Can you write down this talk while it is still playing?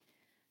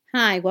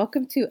Hi,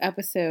 welcome to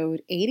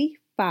episode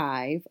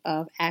 85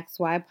 of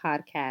XY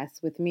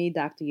Podcast with me,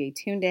 Dr.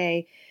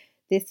 Yetunde.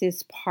 This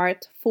is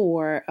part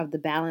 4 of the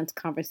Balanced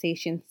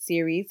Conversation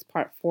series,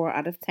 part 4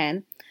 out of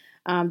 10,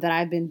 that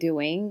I've been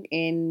doing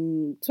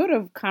in sort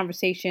of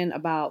conversation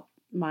about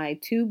my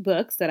two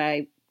books that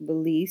I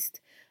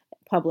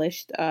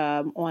published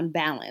on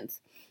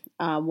balance.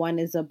 One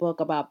is a book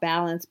about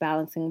balance,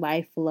 balancing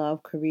life,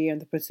 love, career,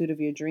 and the pursuit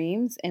of your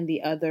dreams. And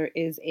the other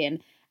is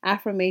an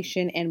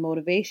affirmation and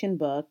motivation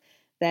book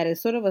that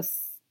is sort of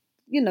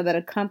that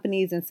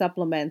accompanies and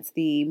supplements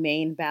the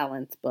main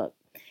balance book.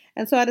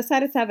 And so I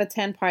decided to have a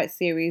 10-part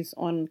series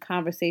on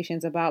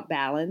conversations about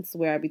balance,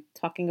 where I'll be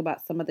talking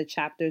about some of the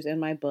chapters in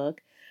my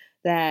book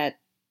that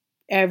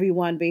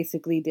everyone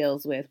basically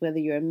deals with, whether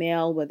you're a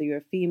male, whether you're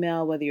a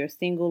female, whether you're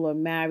single or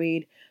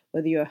married,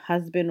 whether you're a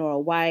husband or a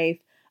wife.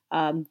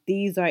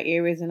 These are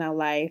areas in our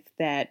life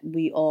that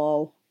we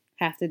all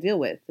have to deal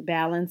with.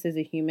 Balance is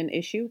a human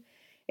issue,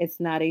 it's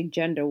not a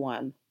gender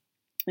one.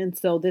 And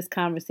so this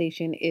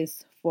conversation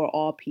is for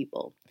all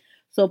people.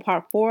 So,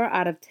 part 4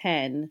 out of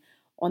 10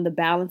 on the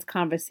Balanced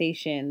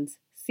Conversations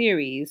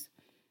series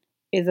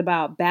is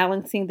about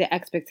balancing the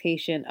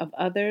expectation of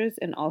others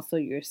and also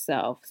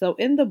yourself. So,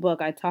 in the book,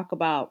 I talk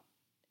about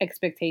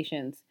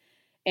expectations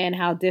and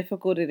how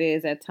difficult it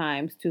is at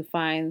times to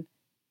find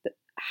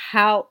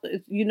how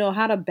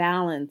how to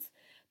balance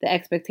the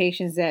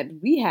expectations that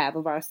we have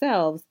of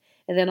ourselves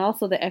and then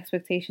also the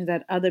expectations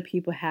that other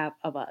people have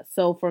of us.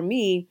 So for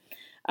me,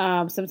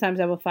 sometimes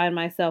I will find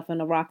myself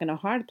in a rock and a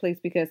hard place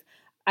because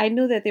I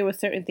knew that there were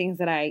certain things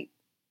that I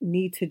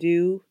need to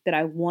do, that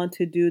I want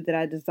to do, that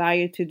I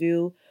desire to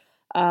do.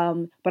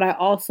 But I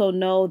also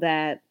know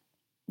that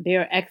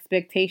there are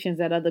expectations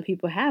that other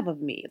people have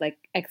of me, like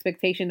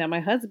expectation that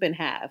my husband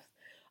has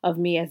of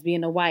me as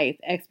being a wife,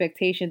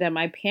 expectation that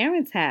my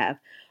parents have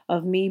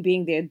of me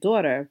being their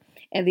daughter.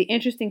 And the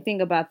interesting thing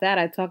about that,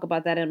 I talk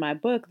about that in my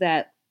book,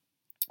 that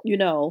you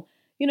know,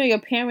 your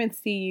parents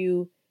see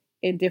you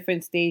in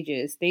different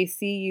stages. They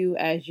see you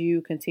as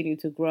you continue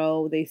to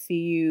grow. They see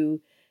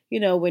you,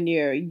 when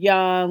you're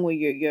young, when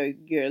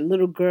you're a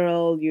little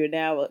girl, you're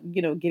now,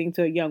 getting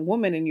to a young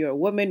woman, and you're a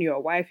woman, you're a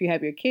wife, you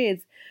have your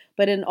kids.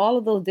 But in all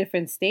of those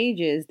different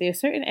stages, there's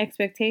certain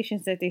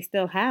expectations that they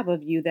still have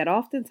of you that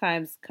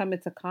oftentimes come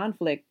into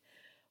conflict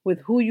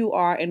with who you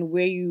are and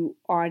where you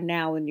are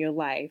now in your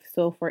life.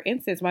 So for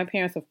instance, my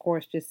parents of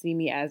course just see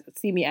me as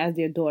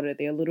their daughter,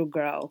 their little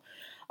girl.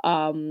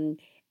 Um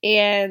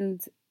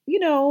and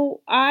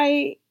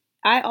I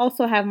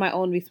also have my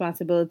own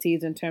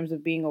responsibilities in terms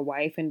of being a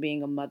wife and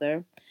being a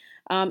mother.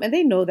 And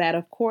they know that,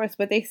 of course,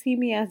 but they see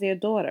me as their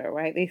daughter,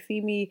 right? They see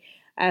me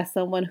as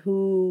someone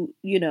who,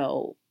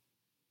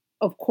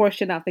 of course,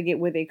 should not forget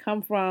where they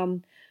come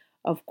from.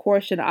 Of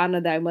course, should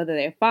honor their mother,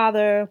 their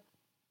father,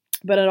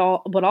 but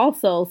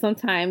also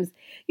sometimes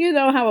you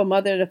know how a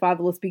mother and a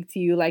father will speak to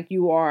you like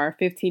you are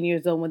 15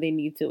 years old when they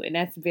need to, and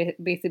that's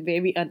basic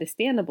very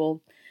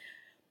understandable.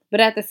 But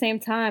at the same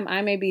time,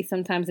 I may be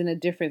sometimes in a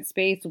different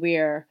space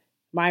where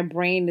my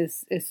brain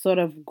is sort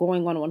of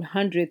going on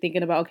 100,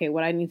 thinking about, okay,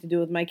 what I need to do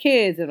with my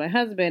kids and my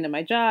husband and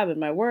my job and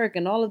my work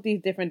and all of these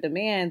different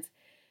demands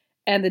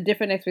and the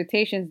different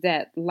expectations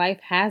that life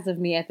has of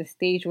me at the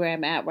stage where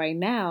I'm at right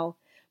now.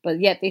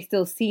 But yet they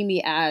still see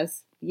me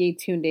as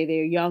Yetunde,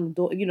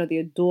 their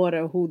their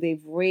daughter who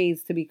they've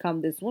raised to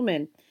become this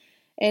woman.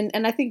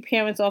 And I think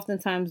parents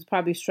oftentimes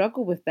probably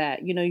struggle with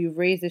that. You've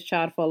raised this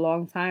child for a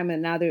long time,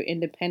 and now they're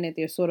independent.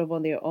 They're sort of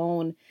on their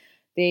own.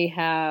 They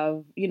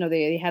have,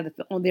 they have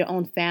on their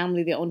own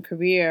family, their own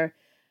career,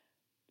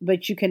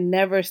 but you can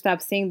never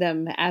stop seeing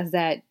them as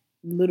that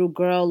little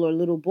girl or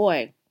little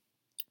boy.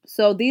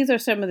 So these are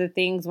some of the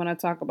things when I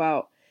talk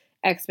about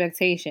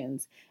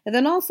expectations. And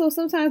then also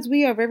sometimes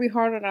we are very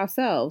hard on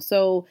ourselves.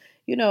 So,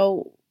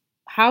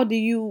 what do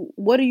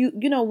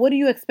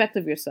you expect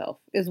of yourself?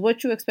 Is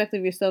what you expect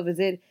of yourself, is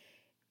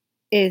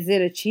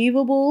it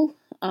achievable?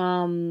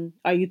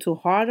 Are you too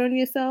hard on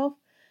yourself?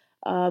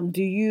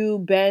 Do you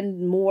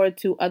bend more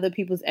to other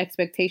people's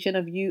expectation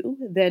of you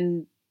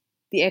than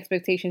the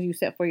expectations you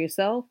set for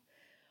yourself?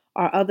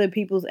 Are other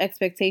people's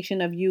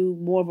expectation of you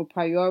more of a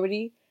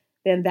priority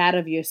than that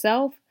of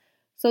yourself?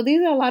 So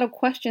these are a lot of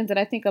questions that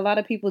I think a lot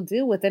of people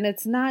deal with. And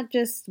it's not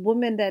just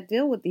women that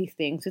deal with these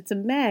things. It's a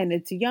men,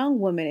 it's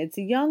young women, it's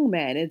young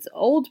men, it's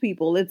old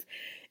people,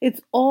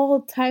 it's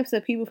all types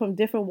of people from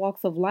different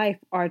walks of life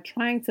are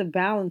trying to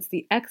balance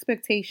the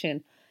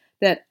expectation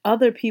that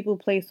other people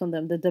place on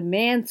them, the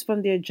demands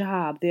from their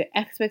job, their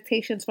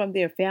expectations from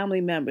their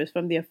family members,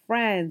 from their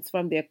friends,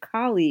 from their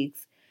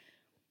colleagues,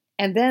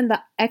 and then the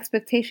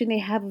expectation they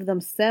have of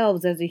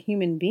themselves as a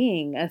human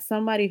being, as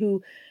somebody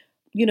who,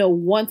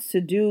 wants to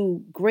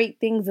do great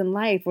things in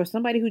life, or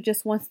somebody who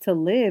just wants to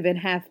live and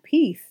have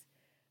peace,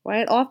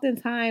 right?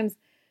 Oftentimes,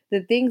 the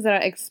things that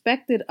are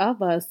expected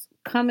of us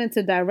come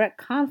into direct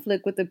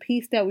conflict with the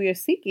peace that we are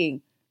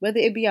seeking, whether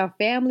it be our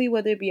family,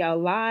 whether it be our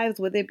lives,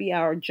 whether it be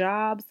our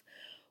jobs,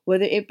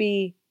 whether it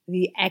be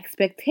the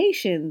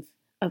expectations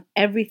of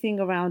everything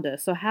around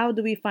us. So, how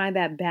do we find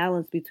that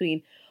balance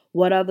between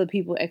what other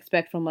people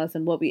expect from us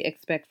and what we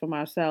expect from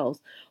ourselves.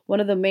 One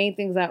of the main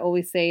things I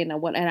always say, and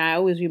I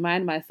always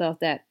remind myself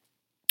that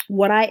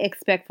what I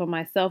expect from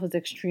myself is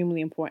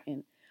extremely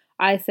important.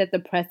 I set the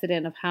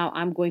precedent of how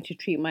I'm going to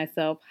treat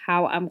myself,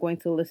 how I'm going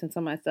to listen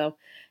to myself,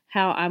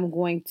 how I'm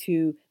going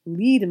to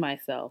lead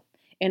myself.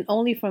 And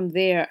only from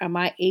there am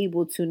I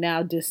able to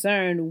now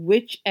discern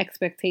which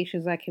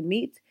expectations I can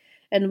meet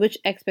and which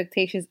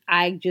expectations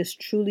I just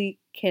truly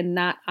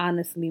cannot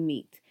honestly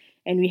meet.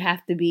 And we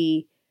have to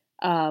be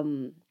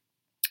um,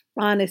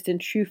 honest and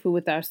truthful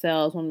with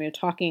ourselves when we're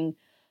talking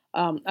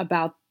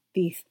about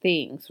these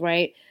things,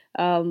 right?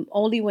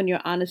 Only when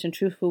you're honest and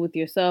truthful with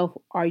yourself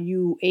are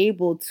you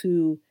able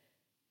to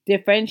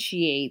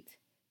differentiate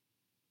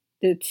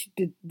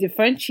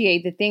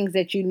differentiate the things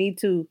that you need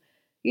to,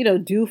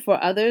 do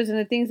for others and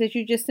the things that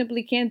you just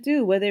simply can't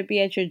do, whether it be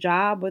at your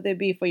job, whether it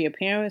be for your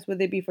parents,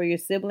 whether it be for your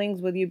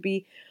siblings, whether it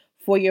be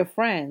for your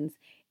friends.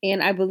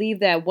 And I believe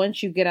that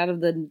once you get out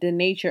of the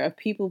nature of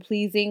people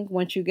pleasing,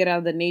 once you get out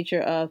of the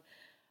nature of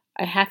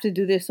I have to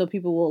do this so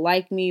people will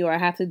like me, or I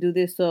have to do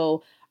this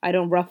so I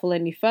don't ruffle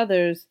any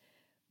feathers,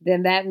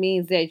 then that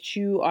means that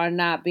you are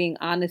not being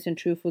honest and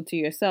truthful to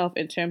yourself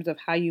in terms of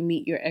how you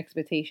meet your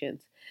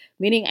expectations.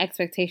 Meeting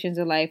expectations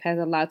in life has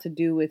a lot to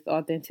do with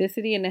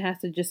authenticity, and it has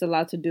to just a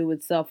lot to do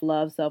with self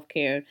love, self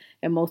care,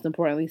 and most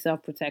importantly,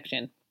 self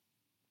protection.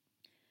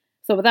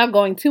 So, without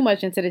going too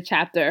much into the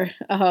chapter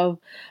of,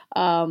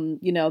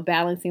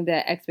 balancing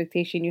that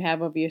expectation you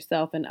have of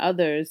yourself and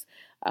others,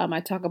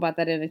 I talk about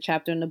that in a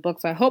chapter in the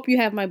book. So, I hope you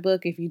have my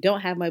book. If you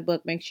don't have my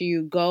book, make sure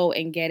you go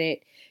and get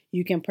it.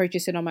 You can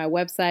purchase it on my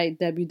website,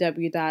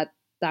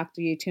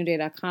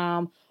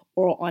 www.dryetunde.com,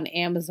 or on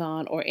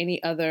Amazon or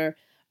any other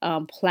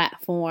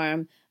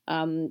platform.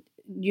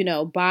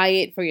 Buy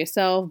it for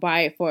yourself,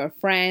 buy it for a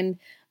friend.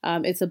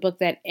 It's a book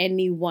that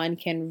anyone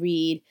can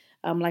read.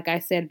 Like I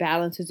said,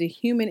 balance is a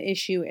human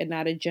issue and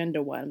not a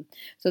gender one.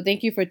 So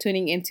thank you for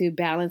tuning into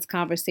Balance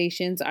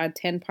Conversations, our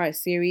 10-part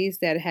series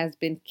that has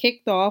been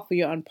kicked off.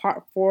 We are on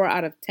part 4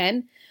 out of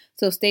 10.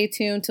 So stay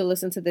tuned to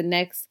listen to the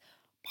next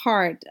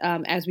part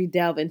as we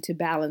delve into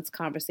Balance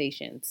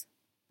Conversations.